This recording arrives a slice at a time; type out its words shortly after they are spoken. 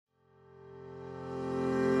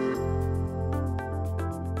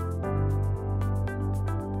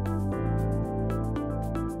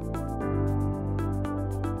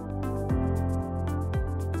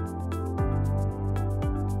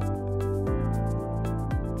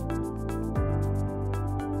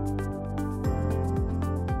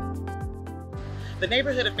The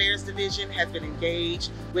Neighborhood Affairs Division has been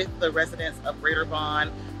engaged with the residents of Greater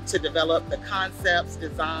Vaughn to develop the concepts,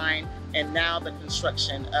 design, and now the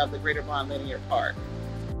construction of the Greater Vaughn Linear Park.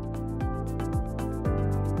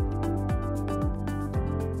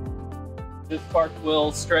 This park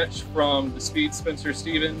will stretch from the Speed Spencer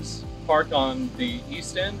Stevens Park on the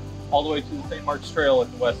east end all the way to the St. Mark's Trail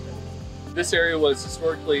at the west end. This area was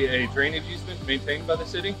historically a drainage easement maintained by the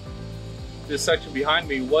city. This section behind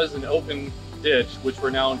me was an open ditch, which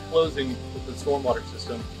we're now enclosing with the stormwater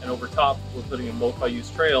system. And over top, we're putting a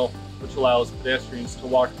multi-use trail, which allows pedestrians to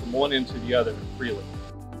walk from one end to the other freely.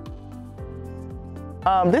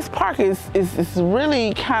 This park is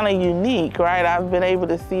really kind of unique, right? I've been able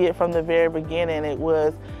to see it from the very beginning. It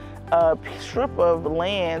was a strip of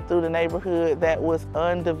land through the neighborhood that was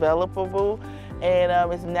undevelopable,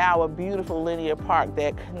 and it's now a beautiful linear park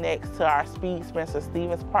that connects to our Speed Spencer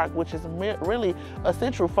Stevens Park, which is really a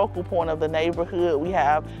central focal point of the neighborhood. We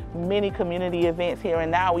have many community events here, and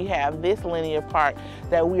now we have this linear park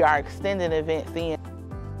that we are extending events in.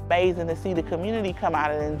 Amazing to see the community come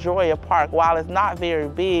out and enjoy a park. While it's not very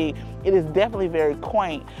big, it is definitely very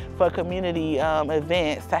quaint for community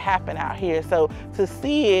events to happen out here. So to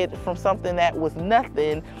see it from something that was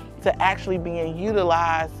nothing to actually being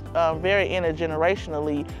utilized very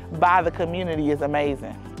intergenerationally by the community is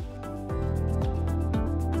amazing.